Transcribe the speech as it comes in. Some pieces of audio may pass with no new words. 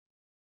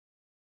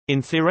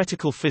In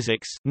theoretical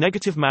physics,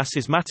 negative mass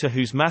is matter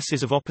whose mass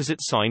is of opposite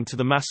sign to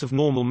the mass of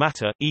normal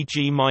matter,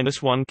 e.g.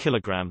 -1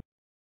 kg.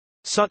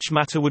 Such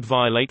matter would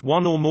violate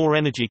one or more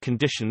energy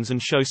conditions and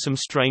show some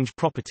strange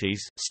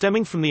properties,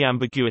 stemming from the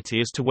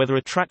ambiguity as to whether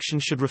attraction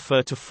should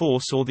refer to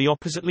force or the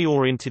oppositely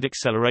oriented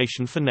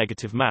acceleration for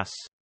negative mass.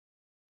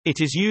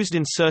 It is used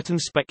in certain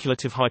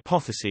speculative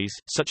hypotheses,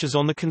 such as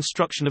on the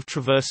construction of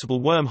traversable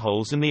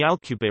wormholes and the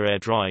Alcubierre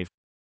drive.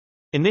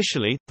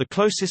 Initially, the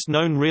closest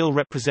known real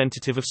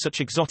representative of such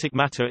exotic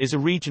matter is a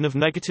region of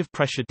negative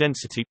pressure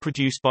density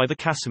produced by the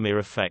Casimir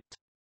effect.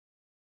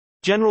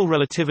 General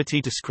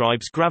relativity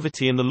describes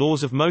gravity and the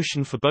laws of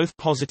motion for both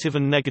positive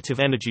and negative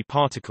energy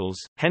particles,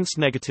 hence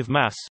negative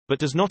mass, but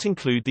does not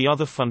include the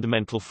other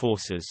fundamental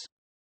forces.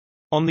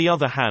 On the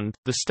other hand,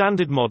 the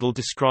Standard Model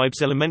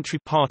describes elementary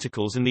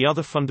particles and the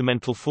other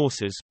fundamental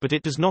forces, but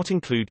it does not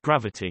include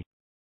gravity.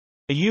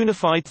 A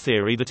unified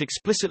theory that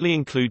explicitly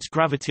includes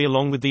gravity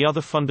along with the other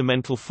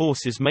fundamental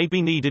forces may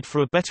be needed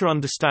for a better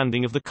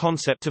understanding of the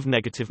concept of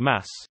negative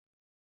mass.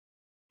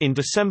 In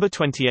December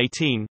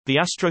 2018, the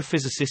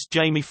astrophysicist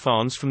Jamie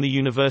Farnes from the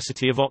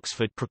University of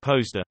Oxford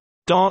proposed a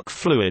dark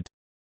fluid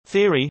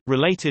theory,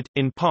 related,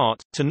 in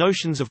part, to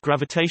notions of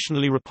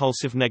gravitationally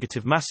repulsive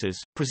negative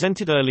masses,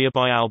 presented earlier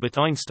by Albert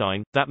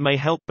Einstein, that may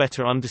help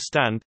better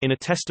understand, in a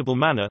testable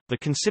manner, the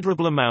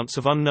considerable amounts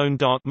of unknown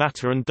dark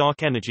matter and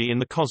dark energy in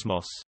the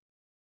cosmos.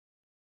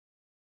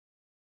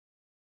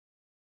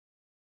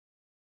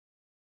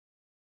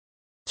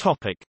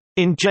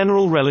 In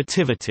general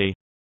relativity,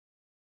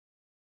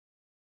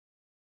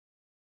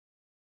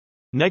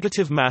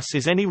 negative mass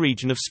is any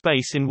region of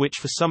space in which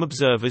for some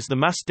observers the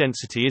mass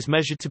density is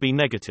measured to be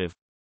negative.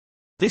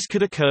 This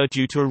could occur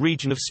due to a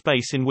region of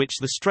space in which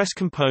the stress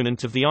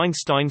component of the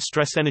Einstein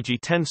stress-energy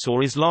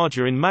tensor is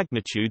larger in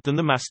magnitude than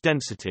the mass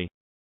density.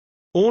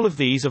 All of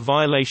these are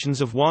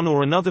violations of one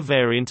or another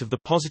variant of the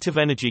positive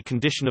energy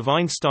condition of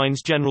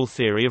Einstein's general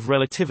theory of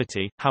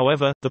relativity.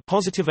 However, the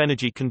positive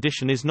energy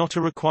condition is not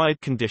a required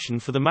condition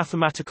for the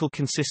mathematical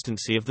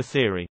consistency of the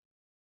theory.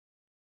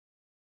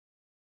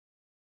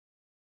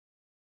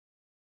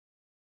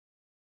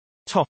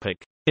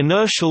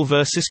 Inertial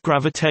versus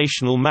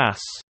gravitational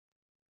mass.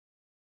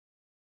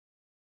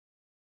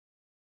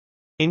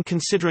 In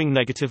considering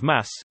negative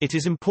mass, it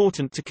is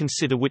important to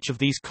consider which of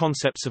these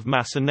concepts of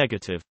mass are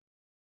negative.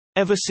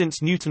 Ever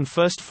since Newton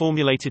first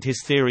formulated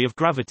his theory of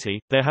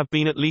gravity, there have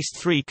been at least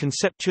three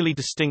conceptually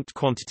distinct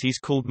quantities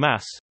called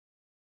mass.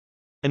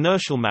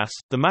 Inertial mass,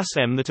 the mass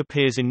m that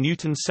appears in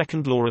Newton's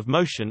second law of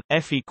motion,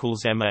 F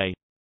equals ma.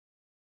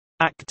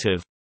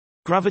 Active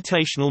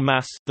gravitational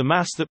mass, the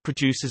mass that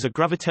produces a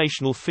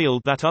gravitational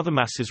field that other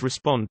masses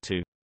respond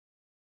to.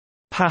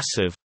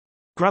 Passive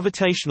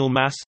gravitational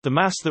mass, the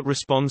mass that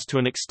responds to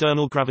an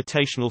external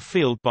gravitational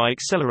field by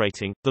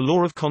accelerating. The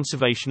law of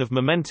conservation of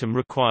momentum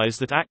requires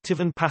that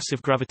active and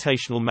passive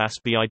gravitational mass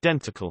be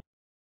identical.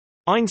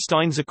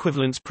 Einstein's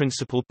equivalence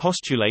principle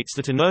postulates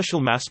that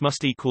inertial mass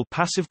must equal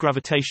passive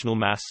gravitational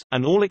mass,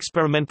 and all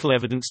experimental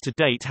evidence to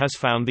date has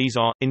found these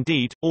are,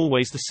 indeed,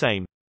 always the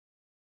same.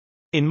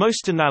 In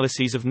most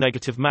analyses of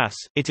negative mass,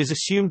 it is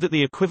assumed that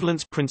the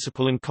equivalence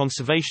principle and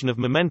conservation of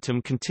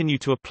momentum continue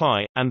to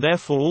apply, and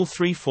therefore all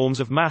three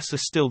forms of mass are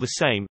still the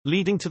same,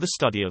 leading to the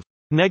study of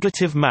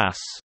negative mass.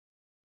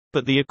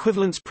 But the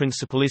equivalence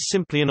principle is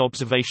simply an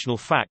observational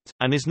fact,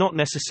 and is not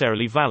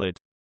necessarily valid.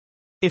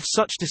 If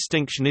such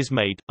distinction is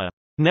made, a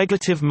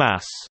negative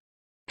mass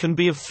can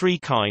be of three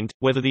kinds,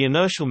 whether the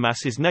inertial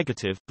mass is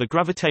negative, the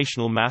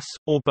gravitational mass,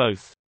 or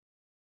both.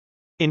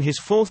 In his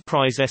fourth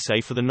prize essay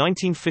for the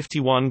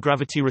 1951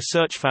 Gravity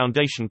Research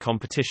Foundation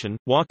competition,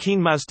 Joaquin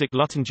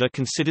Mazdak-Luttinger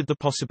considered the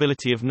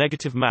possibility of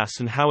negative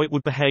mass and how it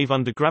would behave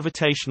under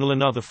gravitational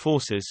and other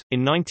forces.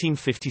 In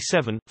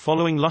 1957,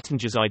 following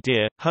Luttinger's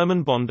idea,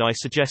 Hermann Bondi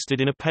suggested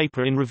in a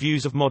paper in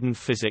Reviews of Modern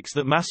Physics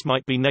that mass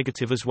might be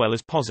negative as well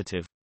as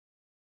positive.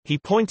 He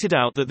pointed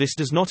out that this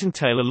does not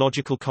entail a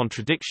logical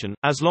contradiction,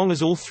 as long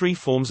as all three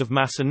forms of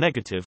mass are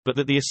negative, but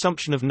that the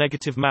assumption of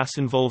negative mass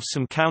involves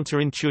some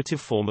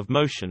counter-intuitive form of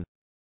motion.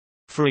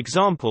 For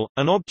example,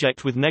 an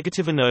object with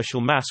negative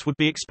inertial mass would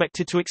be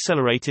expected to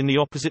accelerate in the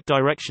opposite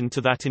direction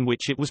to that in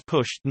which it was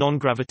pushed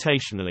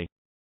non-gravitationally.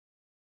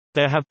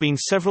 There have been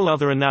several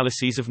other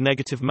analyses of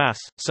negative mass,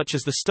 such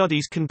as the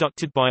studies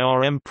conducted by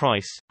R. M.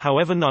 Price,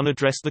 however none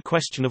addressed the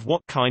question of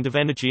what kind of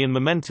energy and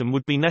momentum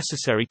would be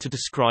necessary to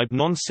describe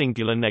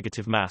non-singular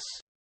negative mass.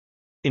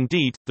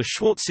 Indeed, the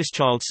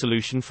Schwarzschild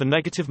solution for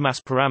negative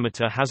mass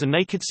parameter has a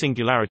naked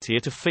singularity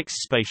at a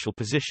fixed spatial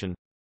position.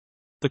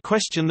 The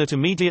question that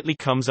immediately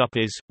comes up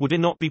is, would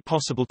it not be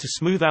possible to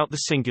smooth out the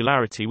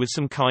singularity with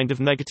some kind of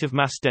negative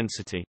mass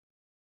density?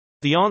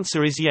 The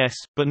answer is yes,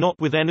 but not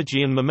with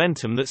energy and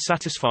momentum that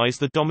satisfies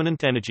the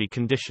dominant energy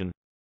condition.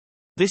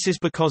 This is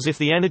because if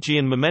the energy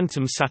and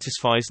momentum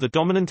satisfies the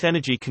dominant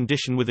energy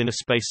condition within a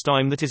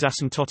spacetime that is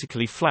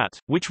asymptotically flat,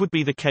 which would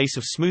be the case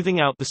of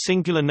smoothing out the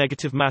singular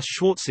negative mass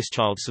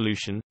Schwarzschild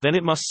solution, then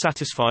it must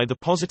satisfy the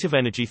positive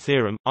energy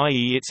theorem,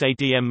 i.e. its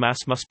ADM mass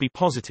must be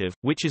positive,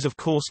 which is of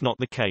course not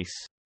the case.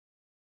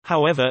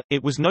 However,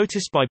 it was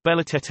noticed by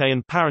Bellatete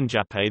and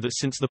Paranjape that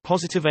since the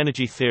positive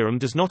energy theorem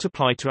does not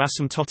apply to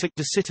asymptotic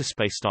de Sitter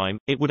spacetime,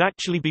 it would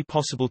actually be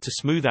possible to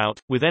smooth out,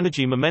 with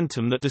energy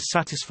momentum that does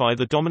satisfy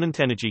the dominant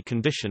energy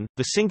condition,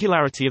 the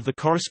singularity of the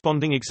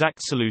corresponding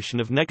exact solution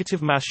of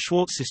negative mass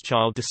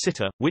Schwarzschild de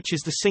Sitter, which is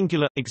the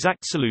singular,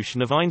 exact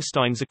solution of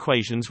Einstein's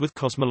equations with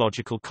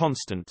cosmological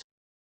constant.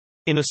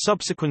 In a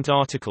subsequent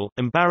article,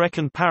 Mbarek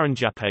and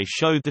Paranjape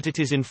showed that it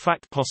is in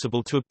fact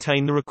possible to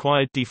obtain the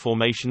required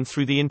deformation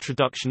through the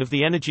introduction of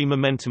the energy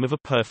momentum of a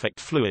perfect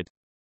fluid.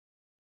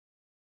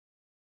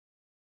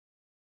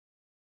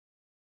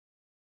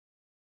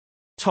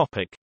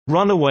 Topic: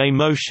 Runaway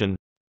motion.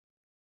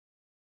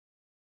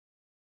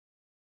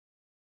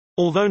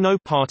 Although no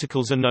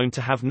particles are known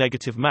to have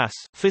negative mass,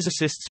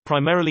 physicists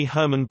primarily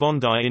Hermann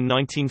Bondi in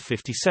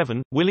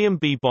 1957, William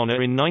B.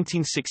 Bonner in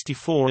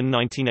 1964 and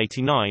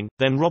 1989,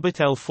 then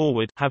Robert L.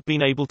 Forward have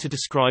been able to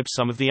describe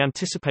some of the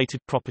anticipated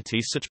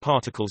properties such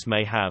particles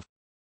may have.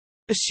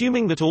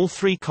 Assuming that all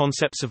three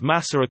concepts of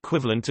mass are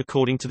equivalent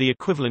according to the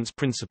equivalence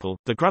principle,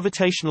 the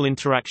gravitational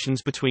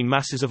interactions between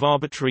masses of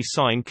arbitrary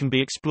sign can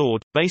be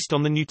explored, based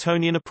on the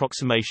Newtonian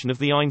approximation of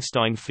the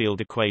Einstein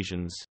field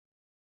equations.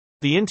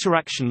 The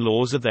interaction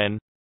laws are then: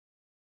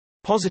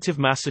 positive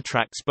mass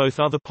attracts both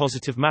other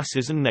positive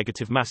masses and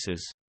negative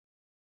masses.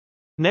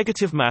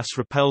 Negative mass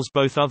repels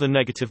both other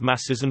negative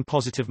masses and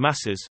positive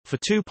masses. For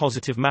two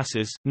positive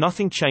masses,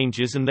 nothing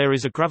changes and there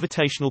is a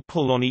gravitational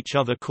pull on each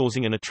other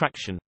causing an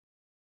attraction.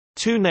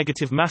 Two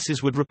negative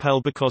masses would repel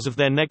because of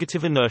their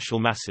negative inertial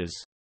masses.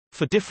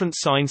 For different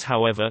signs,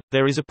 however,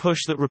 there is a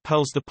push that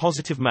repels the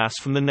positive mass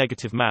from the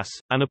negative mass,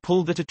 and a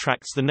pull that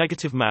attracts the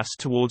negative mass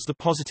towards the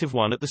positive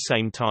one at the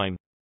same time.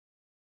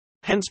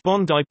 Hence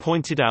Bondi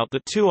pointed out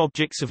that two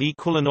objects of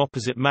equal and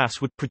opposite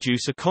mass would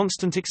produce a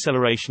constant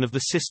acceleration of the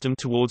system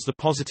towards the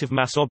positive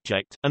mass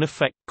object, an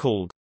effect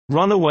called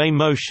runaway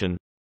motion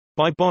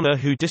by Bonner,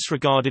 who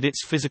disregarded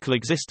its physical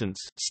existence,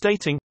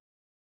 stating,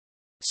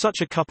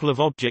 such a couple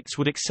of objects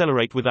would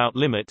accelerate without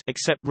limit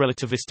except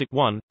relativistic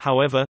one,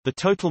 however, the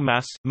total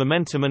mass,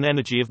 momentum and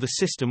energy of the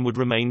system would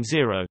remain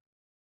zero.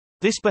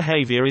 This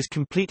behavior is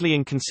completely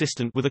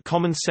inconsistent with a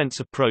common-sense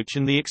approach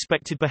and the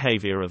expected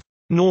behavior of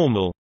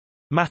normal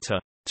matter.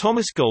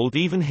 Thomas Gold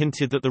even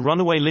hinted that the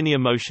runaway linear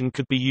motion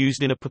could be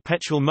used in a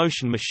perpetual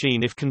motion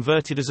machine if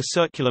converted as a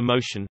circular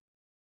motion.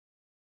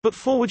 But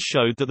Forward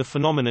showed that the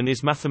phenomenon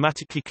is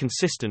mathematically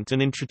consistent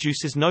and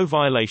introduces no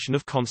violation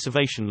of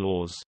conservation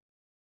laws.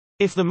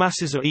 If the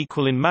masses are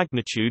equal in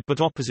magnitude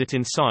but opposite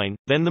in sign,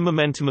 then the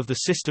momentum of the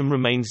system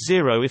remains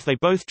zero if they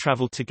both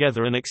travel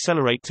together and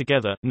accelerate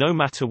together, no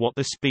matter what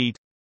the speed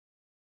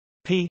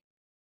p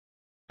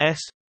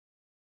s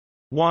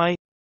y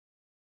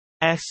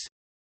s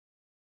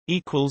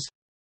equals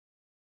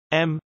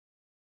m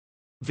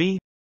v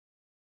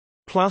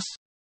plus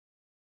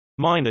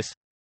minus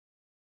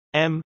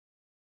m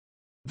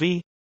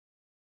v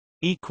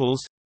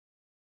equals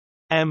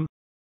m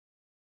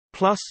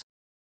plus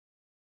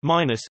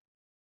minus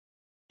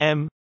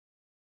m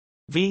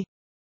v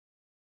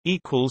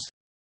equals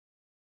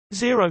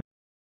 0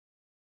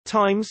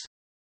 times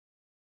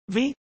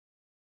v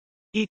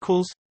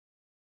equals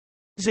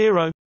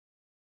 0.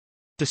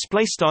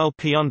 Display style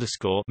p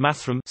underscore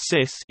mathrm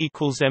cis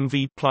equals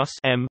mv plus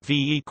m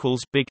v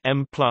equals big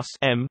M plus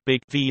m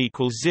big v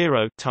equals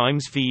 0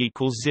 times v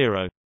equals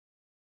 0.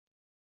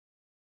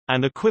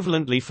 And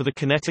equivalently for the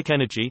kinetic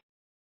energy,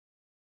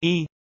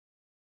 E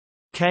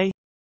k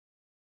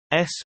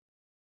s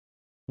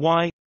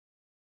y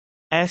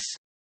s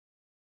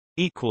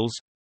equals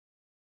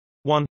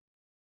 1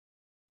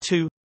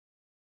 2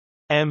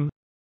 m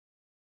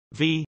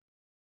v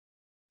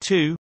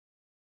 2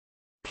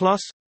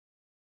 plus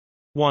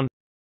 1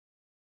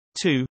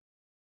 2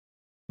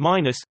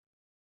 minus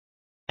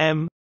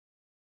m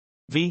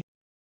v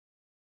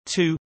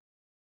 2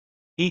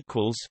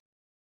 equals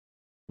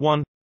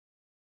 1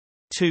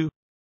 2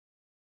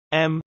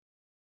 m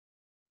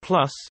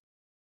plus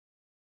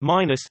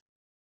minus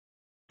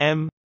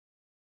m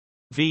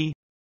v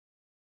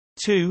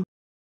 2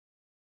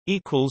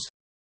 equals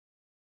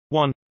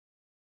 1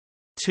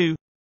 2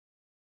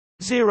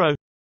 0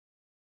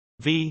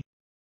 v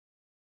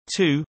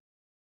 2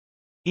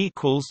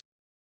 equals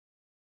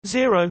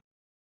 0.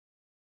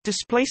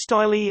 Display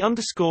style E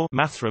underscore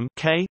mathrm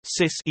K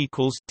cis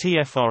equals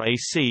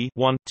TFRAC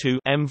 1 2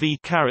 MV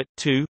caret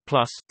 2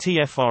 plus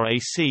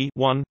TFRAC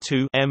 1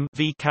 2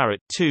 MV caret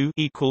 2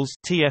 equals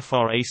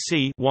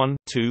TFRAC 1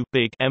 2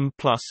 big M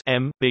plus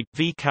M big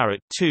V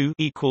caret 2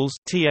 equals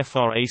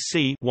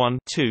TFRAC 1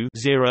 2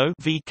 0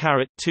 V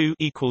caret 2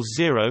 equals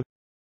 0.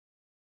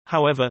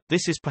 However,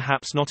 this is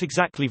perhaps not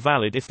exactly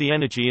valid if the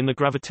energy in the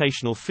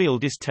gravitational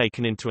field is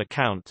taken into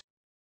account.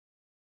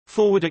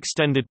 Forward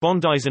extended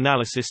Bondi's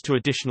analysis to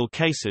additional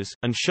cases,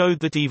 and showed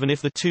that even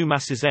if the two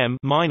masses m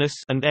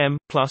and m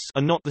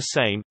are not the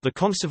same, the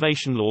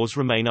conservation laws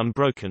remain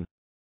unbroken.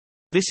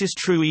 This is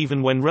true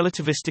even when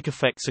relativistic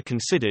effects are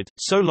considered,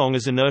 so long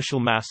as inertial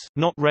mass,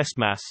 not rest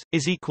mass,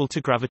 is equal to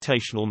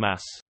gravitational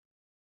mass.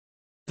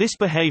 This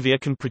behavior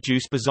can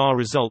produce bizarre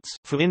results.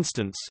 For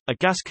instance, a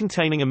gas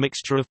containing a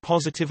mixture of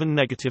positive and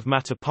negative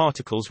matter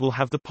particles will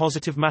have the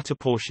positive matter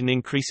portion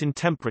increase in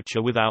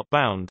temperature without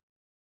bound.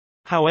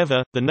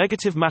 However, the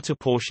negative matter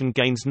portion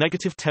gains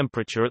negative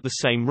temperature at the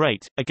same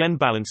rate, again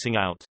balancing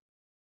out.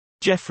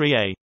 Geoffrey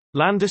A.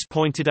 Landis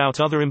pointed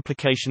out other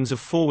implications of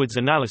forwards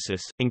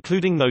analysis,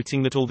 including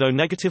noting that although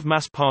negative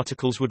mass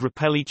particles would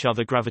repel each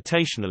other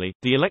gravitationally,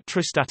 the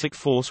electrostatic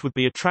force would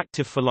be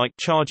attractive for like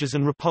charges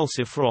and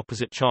repulsive for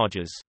opposite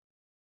charges.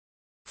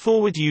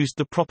 Forward used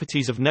the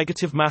properties of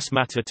negative mass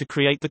matter to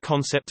create the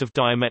concept of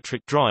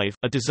diametric drive,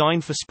 a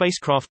design for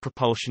spacecraft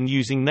propulsion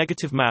using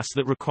negative mass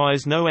that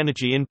requires no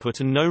energy input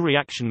and no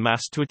reaction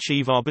mass to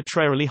achieve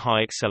arbitrarily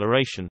high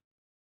acceleration.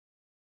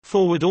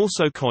 Forward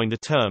also coined a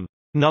term,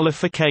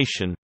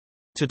 nullification,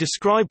 to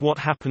describe what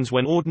happens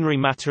when ordinary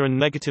matter and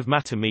negative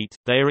matter meet.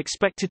 They are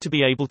expected to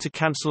be able to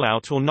cancel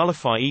out or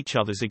nullify each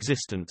other's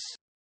existence.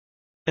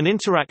 An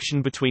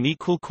interaction between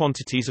equal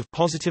quantities of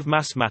positive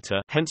mass matter,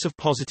 hence of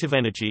positive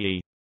energy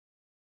E.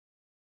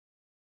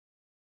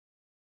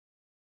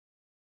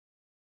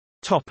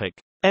 Topic: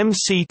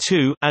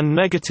 MC2 and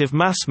negative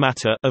mass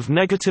matter of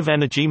negative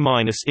energy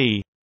minus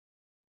E.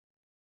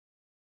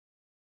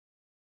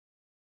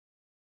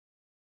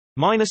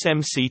 Minus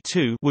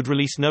MC2 would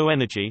release no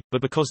energy,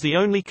 but because the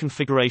only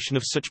configuration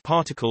of such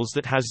particles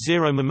that has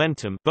zero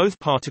momentum, both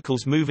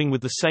particles moving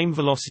with the same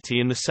velocity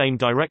in the same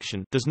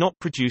direction, does not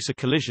produce a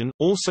collision,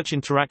 all such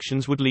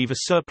interactions would leave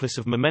a surplus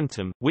of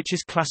momentum, which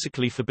is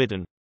classically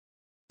forbidden.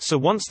 So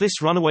once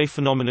this runaway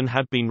phenomenon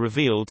had been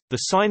revealed, the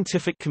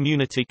scientific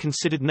community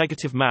considered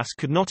negative mass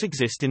could not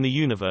exist in the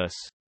universe.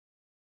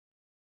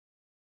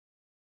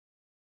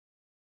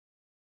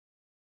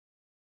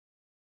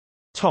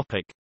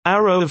 Topic: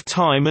 Arrow of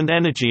time and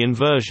energy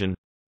inversion.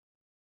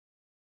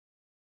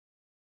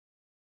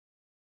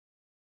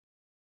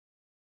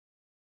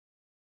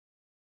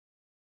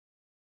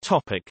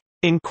 Topic: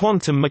 In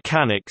quantum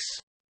mechanics.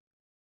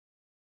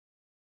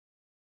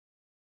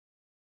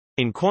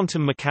 In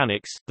quantum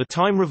mechanics, the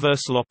time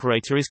reversal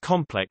operator is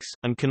complex,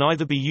 and can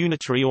either be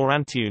unitary or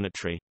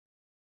antiunitary.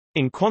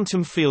 In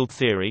quantum field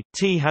theory,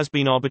 T has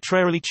been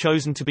arbitrarily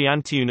chosen to be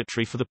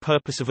antiunitary for the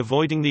purpose of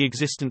avoiding the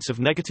existence of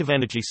negative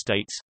energy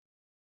states.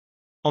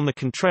 On the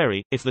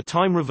contrary, if the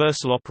time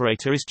reversal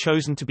operator is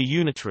chosen to be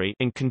unitary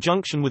in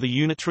conjunction with a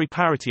unitary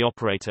parity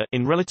operator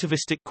in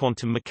relativistic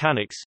quantum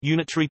mechanics,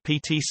 unitary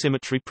PT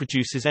symmetry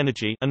produces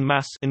energy and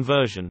mass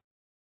inversion.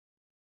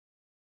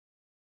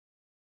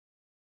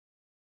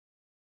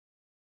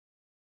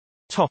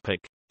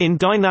 Topic: In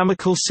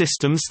dynamical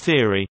systems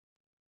theory.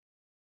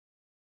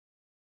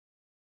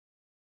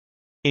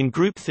 In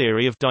group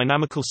theory of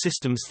dynamical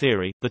systems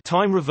theory, the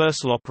time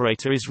reversal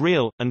operator is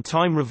real, and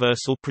time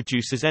reversal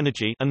produces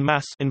energy and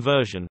mass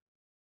inversion.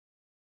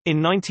 In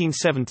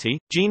 1970,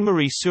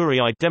 Jean-Marie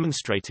Curie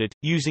demonstrated,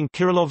 using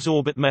Kirilov's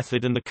orbit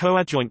method and the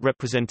coadjoint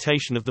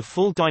representation of the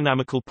full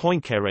dynamical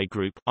Poincare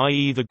group,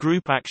 i.e. the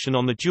group action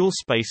on the dual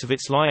space of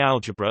its Lie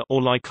algebra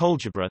or Lie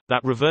algebra,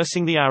 that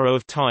reversing the arrow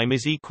of time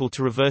is equal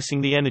to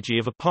reversing the energy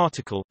of a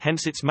particle,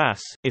 hence its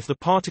mass. If the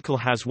particle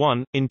has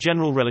one, in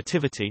general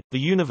relativity, the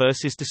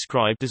universe is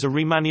described as a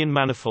Riemannian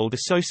manifold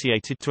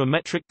associated to a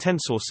metric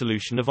tensor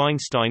solution of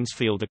Einstein's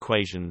field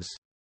equations.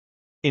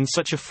 In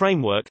such a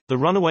framework, the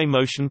runaway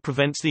motion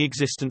prevents the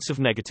existence of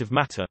negative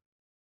matter.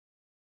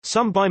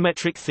 Some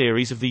bimetric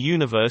theories of the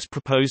universe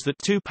propose that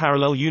two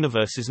parallel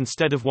universes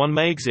instead of one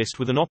may exist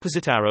with an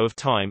opposite arrow of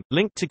time,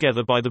 linked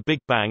together by the Big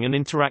Bang and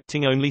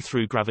interacting only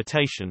through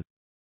gravitation.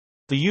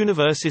 The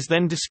universe is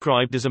then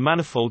described as a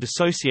manifold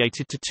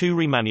associated to two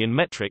Riemannian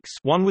metrics,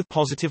 one with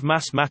positive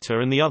mass matter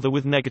and the other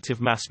with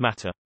negative mass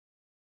matter.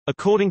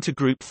 According to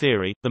group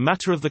theory, the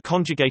matter of the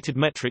conjugated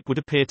metric would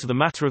appear to the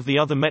matter of the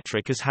other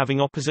metric as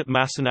having opposite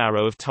mass and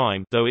arrow of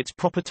time, though its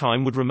proper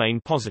time would remain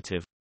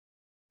positive.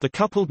 The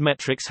coupled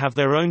metrics have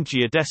their own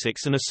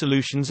geodesics and are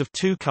solutions of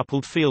two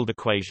coupled field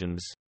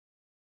equations.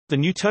 The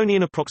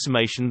Newtonian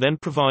approximation then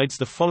provides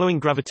the following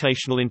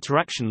gravitational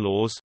interaction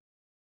laws.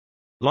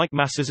 Like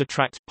masses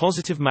attract,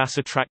 positive mass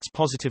attracts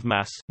positive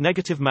mass,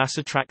 negative mass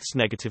attracts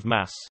negative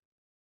mass.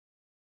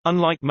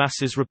 Unlike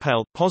masses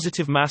repel,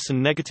 positive mass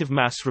and negative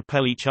mass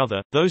repel each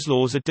other. Those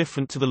laws are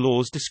different to the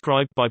laws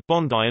described by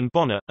Bondi and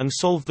Bonner, and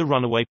solve the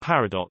runaway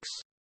paradox.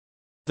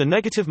 The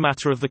negative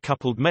matter of the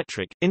coupled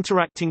metric,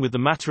 interacting with the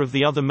matter of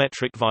the other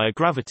metric via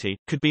gravity,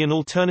 could be an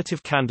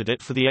alternative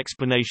candidate for the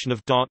explanation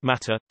of dark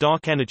matter,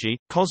 dark energy,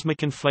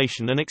 cosmic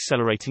inflation and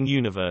accelerating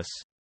universe.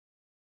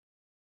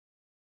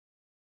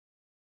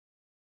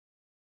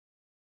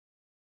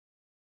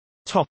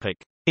 Topic: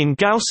 In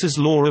Gauss's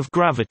law of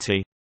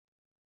gravity.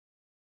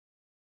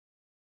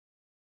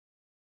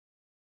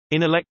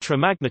 In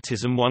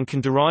electromagnetism, one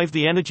can derive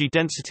the energy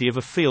density of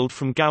a field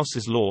from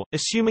Gauss's law,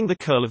 assuming the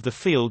curl of the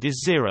field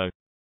is zero.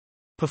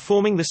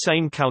 Performing the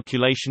same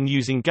calculation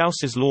using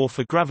Gauss's law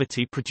for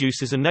gravity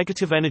produces a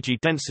negative energy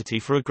density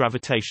for a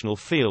gravitational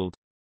field.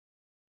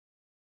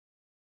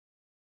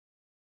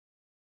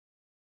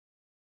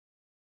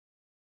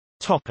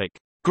 Topic: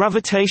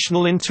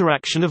 Gravitational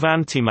interaction of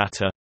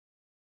antimatter.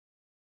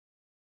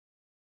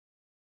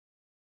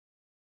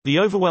 The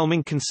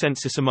overwhelming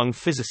consensus among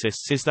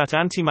physicists is that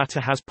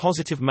antimatter has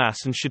positive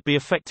mass and should be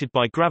affected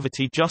by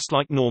gravity just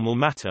like normal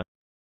matter.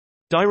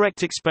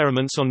 Direct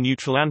experiments on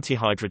neutral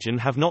antihydrogen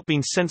have not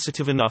been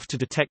sensitive enough to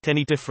detect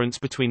any difference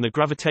between the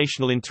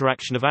gravitational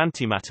interaction of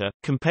antimatter,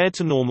 compared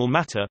to normal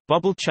matter.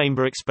 Bubble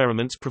chamber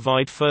experiments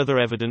provide further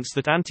evidence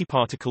that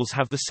antiparticles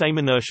have the same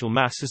inertial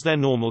mass as their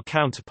normal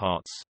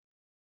counterparts.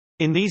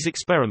 In these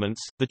experiments,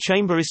 the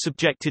chamber is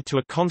subjected to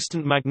a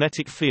constant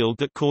magnetic field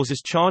that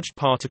causes charged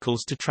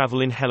particles to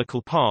travel in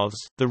helical paths,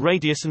 the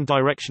radius and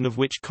direction of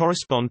which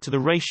correspond to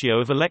the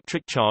ratio of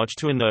electric charge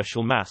to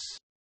inertial mass.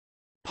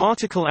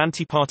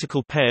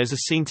 Particle-antiparticle pairs are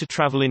seen to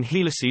travel in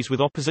helices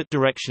with opposite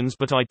directions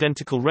but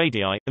identical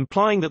radii,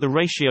 implying that the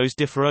ratios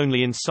differ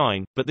only in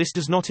sign, but this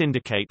does not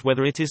indicate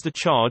whether it is the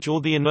charge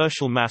or the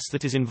inertial mass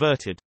that is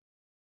inverted.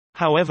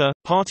 However,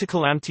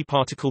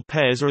 particle-antiparticle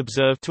pairs are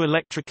observed to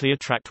electrically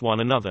attract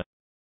one another.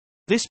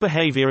 This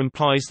behavior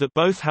implies that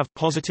both have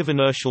positive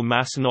inertial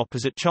mass and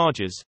opposite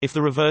charges. If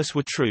the reverse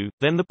were true,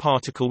 then the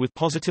particle with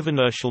positive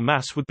inertial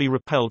mass would be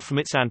repelled from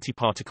its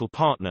antiparticle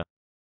partner.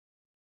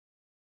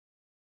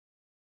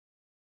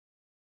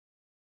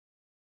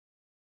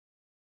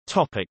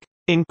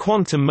 In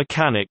quantum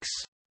mechanics.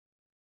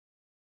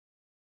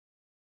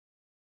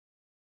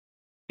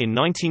 In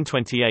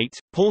 1928,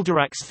 Paul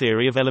Dirac's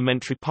theory of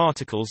elementary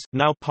particles,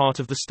 now part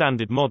of the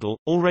Standard Model,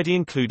 already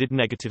included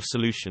negative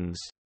solutions.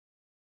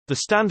 The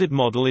Standard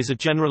Model is a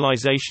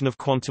generalization of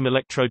quantum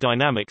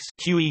electrodynamics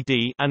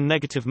 (QED), and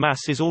negative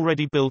mass is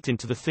already built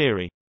into the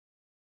theory.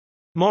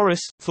 Morris,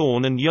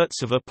 Thorne and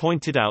Yurtsever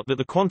pointed out that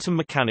the quantum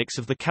mechanics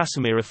of the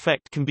Casimir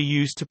effect can be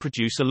used to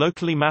produce a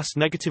locally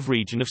mass-negative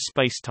region of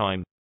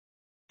spacetime.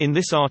 In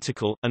this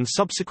article, and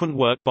subsequent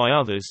work by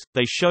others,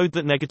 they showed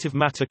that negative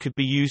matter could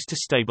be used to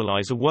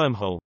stabilize a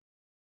wormhole.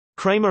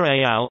 Kramer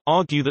et al.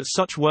 Argue that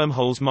such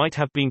wormholes might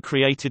have been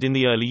created in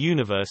the early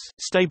universe,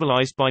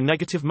 stabilized by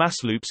negative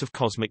mass loops of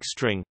cosmic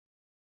string.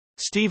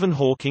 Stephen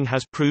Hawking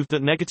has proved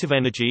that negative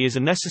energy is a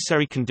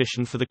necessary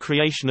condition for the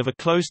creation of a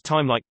closed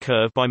timelike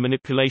curve by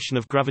manipulation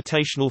of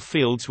gravitational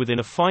fields within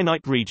a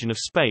finite region of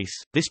space.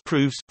 This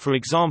proves, for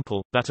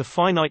example, that a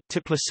finite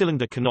Tipler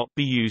cylinder cannot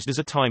be used as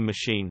a time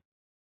machine.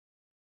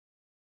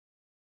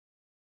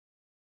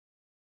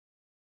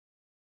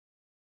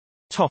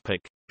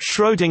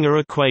 Schrödinger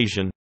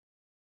equation.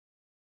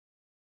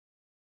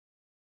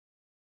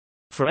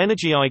 For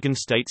energy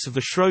eigenstates of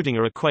the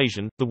Schrödinger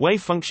equation, the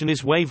wave function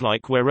is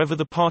wavelike wherever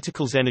the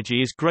particle's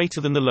energy is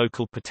greater than the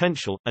local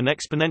potential, and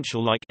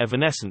exponential-like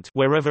evanescent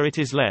wherever it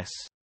is less.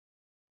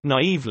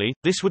 Naively,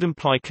 this would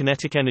imply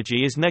kinetic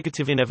energy is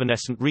negative in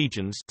evanescent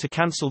regions to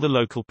cancel the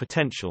local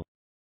potential.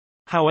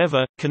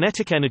 However,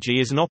 kinetic energy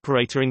is an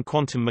operator in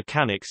quantum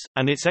mechanics,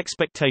 and its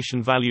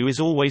expectation value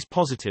is always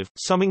positive,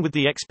 summing with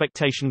the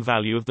expectation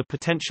value of the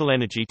potential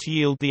energy to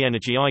yield the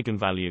energy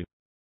eigenvalue.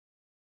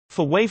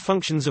 For wave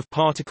functions of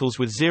particles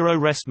with zero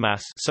rest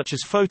mass such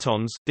as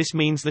photons, this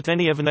means that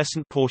any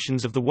evanescent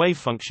portions of the wave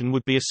function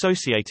would be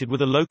associated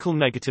with a local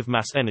negative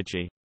mass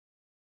energy.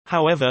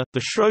 However, the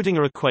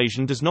Schrödinger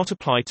equation does not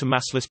apply to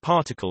massless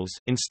particles,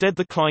 instead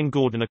the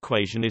Klein-Gordon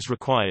equation is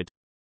required.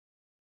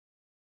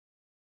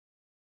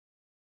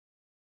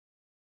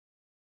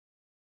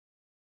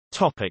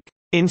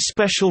 In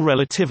special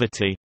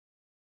relativity,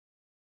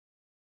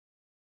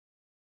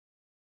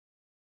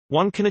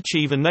 one can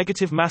achieve a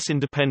negative mass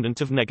independent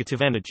of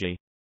negative energy.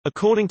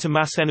 According to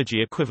mass-energy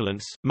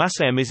equivalence,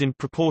 mass m is in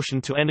proportion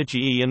to energy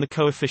E and the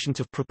coefficient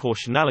of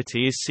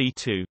proportionality is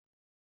C2.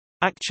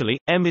 Actually,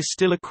 m is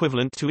still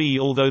equivalent to E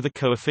although the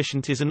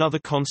coefficient is another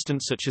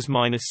constant such as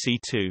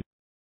 -C2.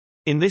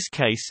 In this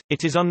case,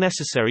 it is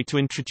unnecessary to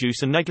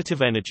introduce a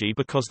negative energy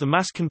because the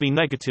mass can be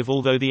negative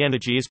although the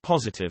energy is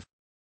positive.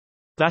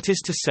 That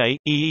is to say,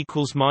 E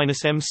equals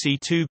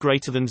 -mc2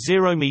 greater than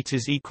 0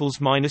 meters equals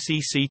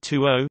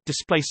 -ec20.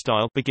 Display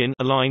style begin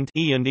aligned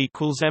E and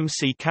equals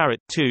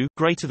mc2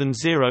 greater than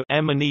 0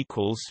 m and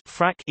equals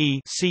frac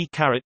E c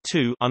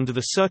 2 under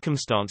the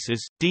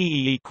circumstances.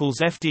 dE equals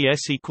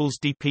fds equals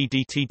dp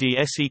dt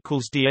ds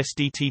equals ds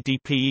dt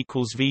dp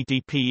equals v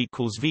dp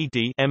equals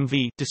vd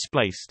mv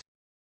displaced.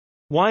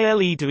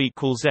 While E do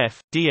equals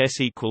F,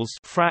 ds equals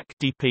frac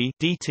dp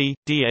dt,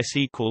 ds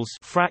equals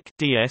frac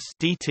ds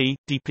dt,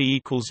 dp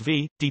equals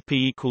v, dp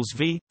equals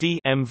v, d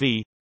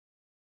mv,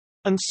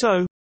 and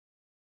so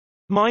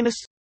minus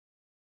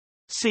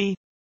c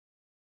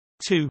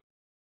 2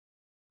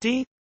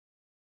 d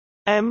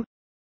m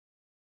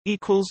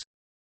equals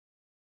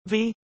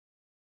v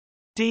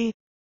d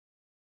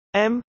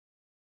m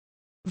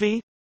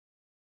v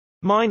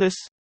minus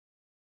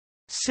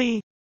c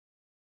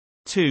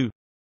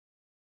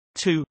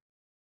 2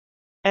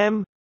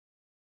 m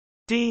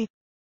d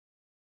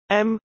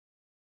m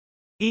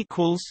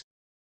equals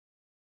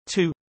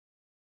 2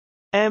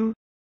 m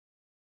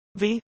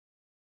v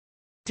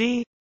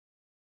d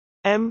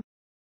m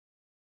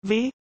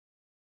v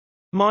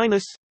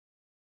minus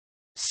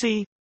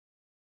c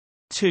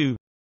 2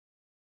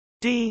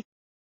 d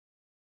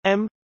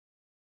m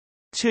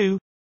 2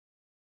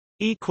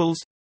 equals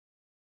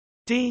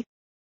d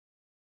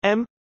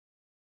m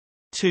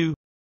 2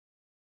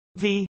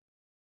 v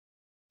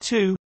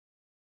 2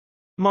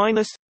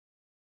 minus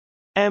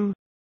m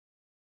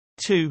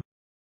 2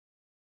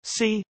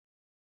 c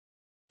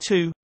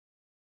 2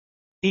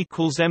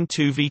 equals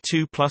m2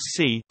 v2 plus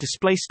c.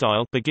 Display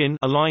style begin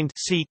aligned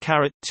c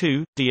caret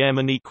 2 dm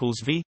and equals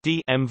v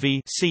d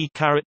mv c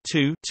caret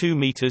 2 2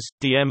 meters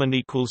dm and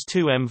equals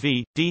 2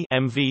 mv d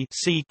mv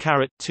c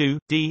caret 2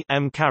 d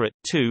m caret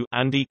 2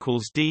 and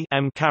equals d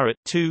m caret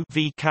 2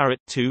 v caret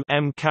 2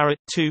 m caret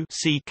 2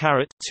 c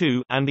caret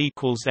 2 and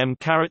equals m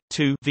caret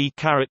 2 v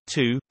caret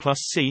 2 plus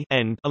c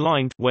end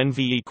aligned when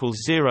v equals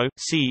 0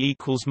 c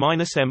equals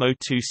minus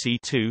mo2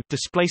 c2.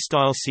 Display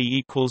style c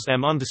equals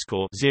m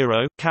underscore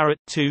 0 caret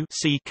 2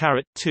 c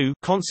caret 2.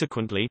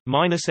 Consequently,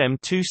 minus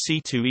m2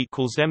 c2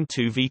 equals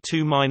m2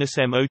 v2 minus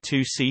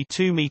mo2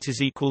 c2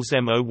 meters equals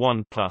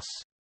mo1 plus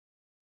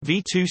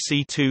v2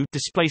 c2.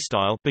 Display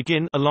style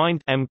begin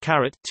aligned m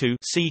caret 2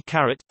 c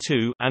caret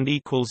 2 and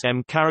equals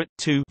m caret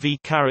 2 v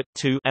caret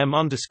 2 m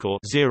underscore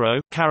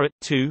 0 caret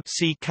 2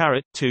 c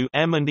caret 2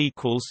 m and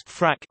equals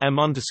frac m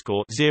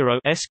underscore 0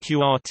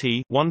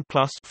 sqrt 1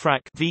 plus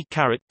frac v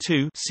caret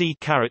 2 c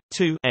caret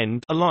 2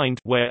 end aligned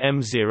where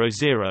m 0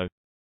 0.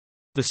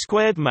 The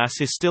squared mass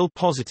is still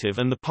positive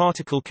and the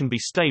particle can be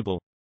stable.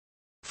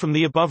 From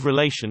the above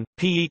relation,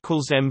 P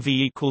equals mv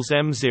equals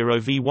m0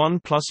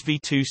 v1 plus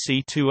v2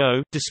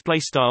 c20. Display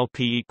style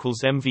P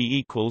equals mv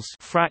equals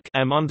frac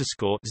m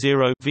underscore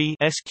 0 v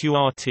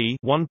sqrt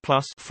 1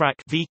 plus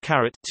frac v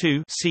caret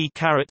 2 c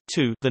caret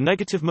 2. The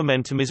negative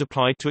momentum is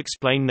applied to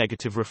explain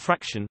negative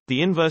refraction,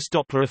 the inverse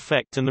Doppler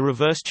effect, and the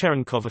reverse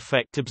Cherenkov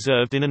effect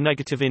observed in a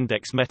negative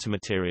index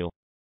metamaterial.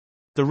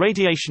 The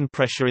radiation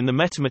pressure in the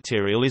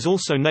metamaterial is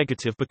also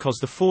negative because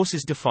the force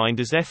is defined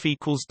as F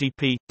equals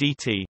dp,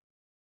 dt.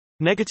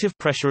 Negative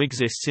pressure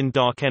exists in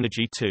dark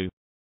energy too.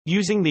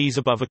 Using these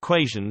above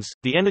equations,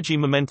 the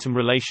energy-momentum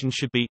relation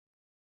should be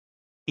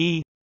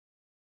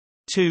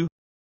E2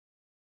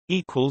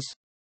 equals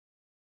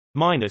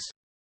minus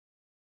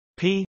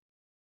P2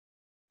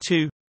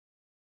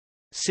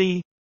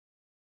 C2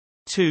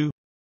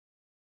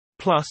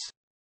 plus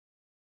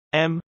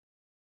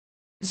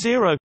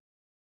M0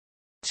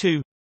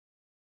 2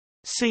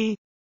 C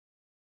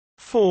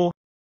 4.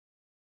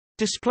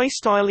 Display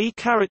style E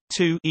caret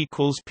 2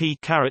 equals P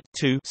caret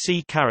 2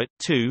 C caret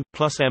 2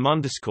 plus M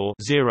underscore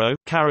 0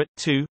 caret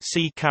 2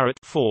 C caret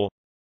 4.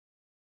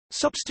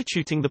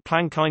 Substituting the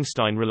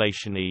Planck-Einstein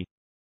relation E.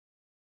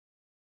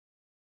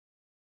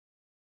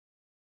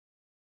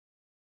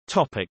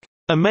 Topic: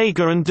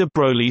 Omega and de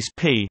Broglie's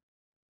P.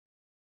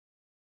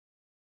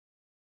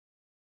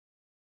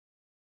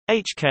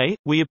 HK,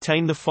 we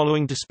obtain the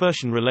following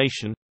dispersion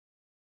relation: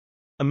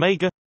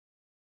 omega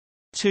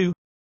 2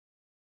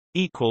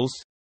 equals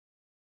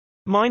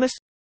minus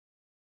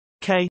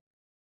k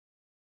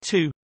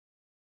 2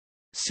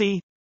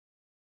 c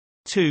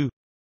 2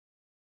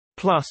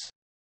 plus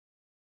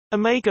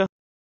omega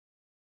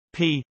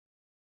p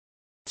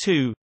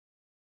 2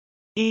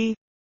 e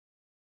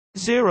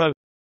 0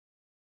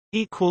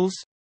 equals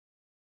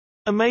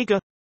omega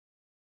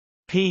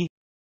p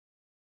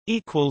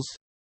equals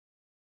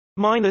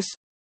minus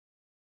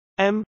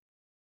m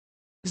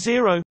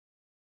 0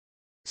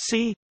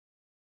 c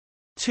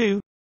 2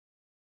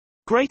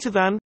 greater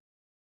than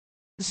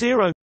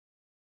 0.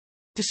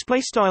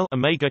 Display style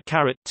omega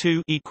caret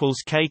 2 equals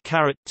k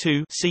caret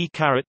 2 c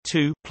caret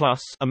 2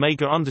 plus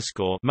omega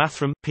underscore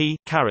mathrm p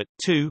caret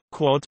 2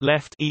 quad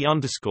left e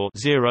underscore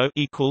 0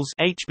 equals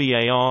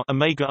hbar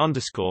omega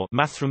underscore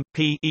mathrm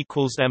p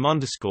equals m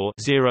underscore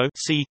 0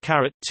 c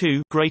caret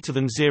 2 greater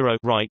than 0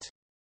 right.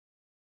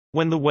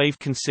 When the wave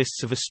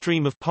consists of a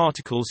stream of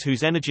particles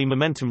whose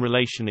energy-momentum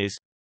relation is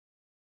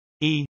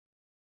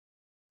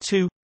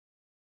E2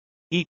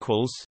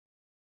 equals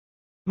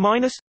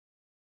minus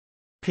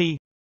P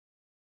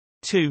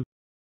 2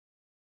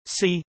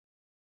 C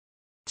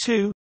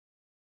 2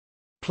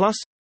 plus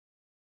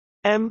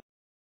M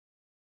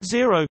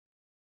 0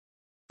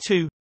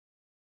 2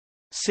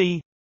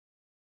 C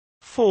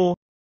 4.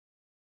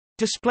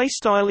 Display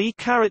style E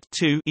caret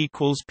 2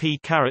 equals P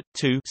caret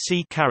 2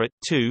 C caret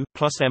 2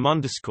 plus M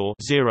underscore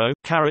 0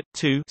 caret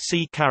 2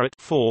 C caret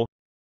 4.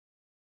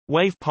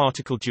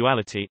 Wave-particle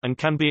duality and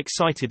can be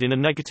excited in a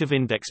negative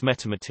index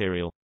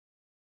metamaterial.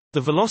 The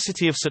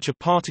velocity of such a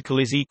particle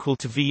is equal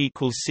to v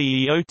equals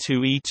c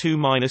e02 e2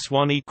 minus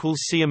 1 equals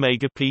c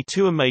omega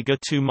p2 omega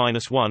 2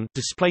 minus 1.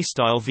 Display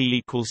style v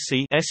equals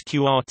c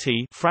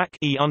sqrt frac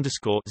e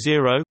underscore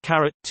 0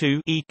 caret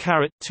 2 e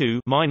caret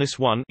 2 minus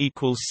 1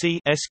 equals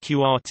c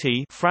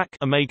sqrt frac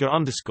omega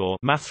underscore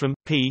mathrm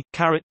p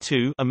caret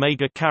 2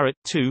 omega caret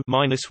 2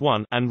 minus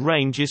 1, and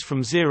range is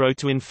from 0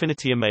 to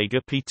infinity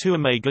omega p2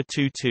 omega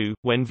 2 2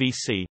 when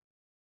vc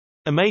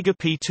omega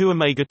p2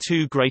 omega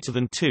 2 greater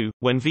than 2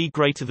 when v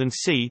greater than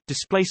c.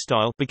 Display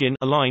style begin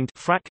aligned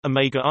frac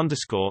omega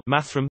underscore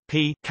mathrm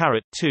p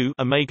caret 2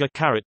 omega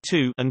caret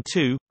 2 and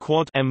 2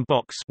 quad m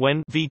box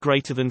when v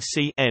greater than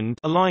c end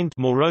aligned.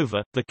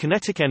 Moreover, the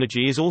kinetic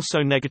energy is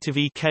also negative.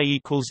 ek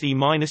equals e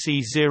minus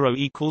e0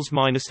 equals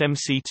minus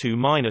mc2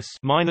 minus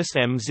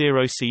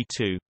m0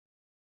 c2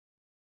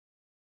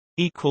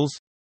 equals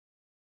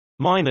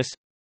minus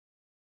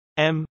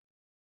m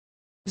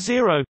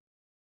 0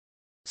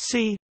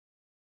 c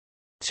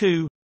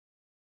 2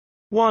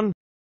 1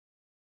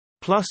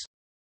 plus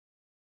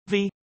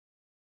v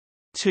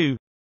 2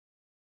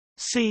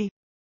 c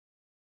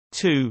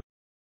 2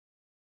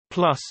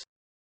 plus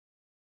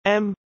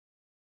m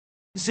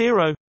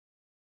 0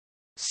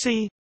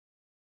 c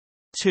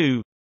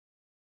 2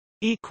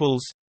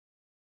 equals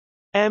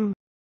m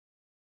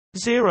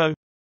 0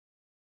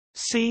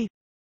 c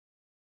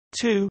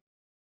 2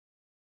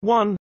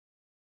 1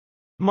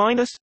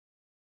 minus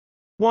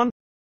 1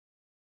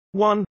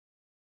 1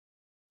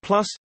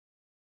 plus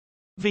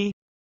v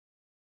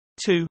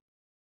 2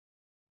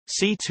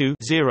 C2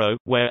 0,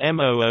 where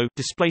MOO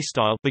display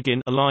style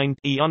begin aligned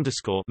E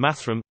underscore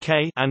mathrm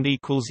K and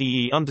equals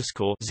EE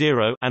underscore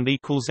 0 and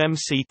equals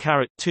MC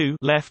caret 2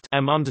 left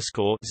M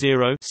underscore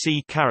 0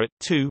 C caret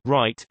 2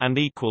 right and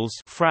equals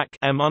frac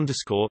M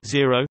underscore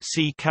 0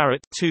 C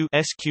caret 2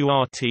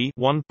 SQRT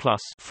 1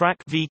 plus frac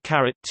V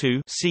caret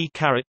 2 C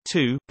caret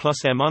 2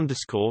 plus M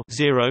underscore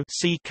 0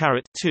 C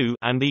caret 2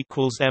 and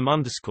equals M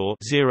underscore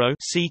 0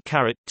 C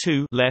caret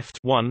 2 left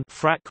 1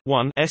 frac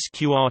 1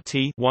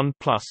 SQRT 1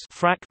 plus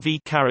frac V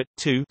caret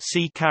 2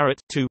 C caret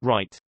 2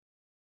 right.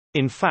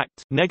 In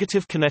fact,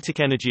 negative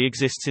kinetic energy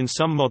exists in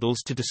some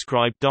models to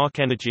describe dark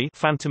energy,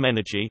 phantom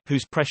energy,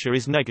 whose pressure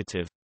is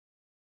negative.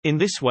 In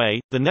this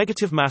way, the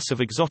negative mass of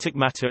exotic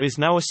matter is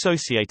now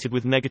associated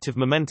with negative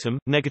momentum,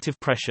 negative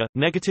pressure,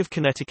 negative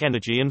kinetic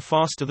energy and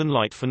faster than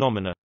light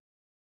phenomena.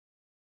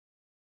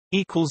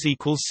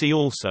 See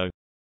also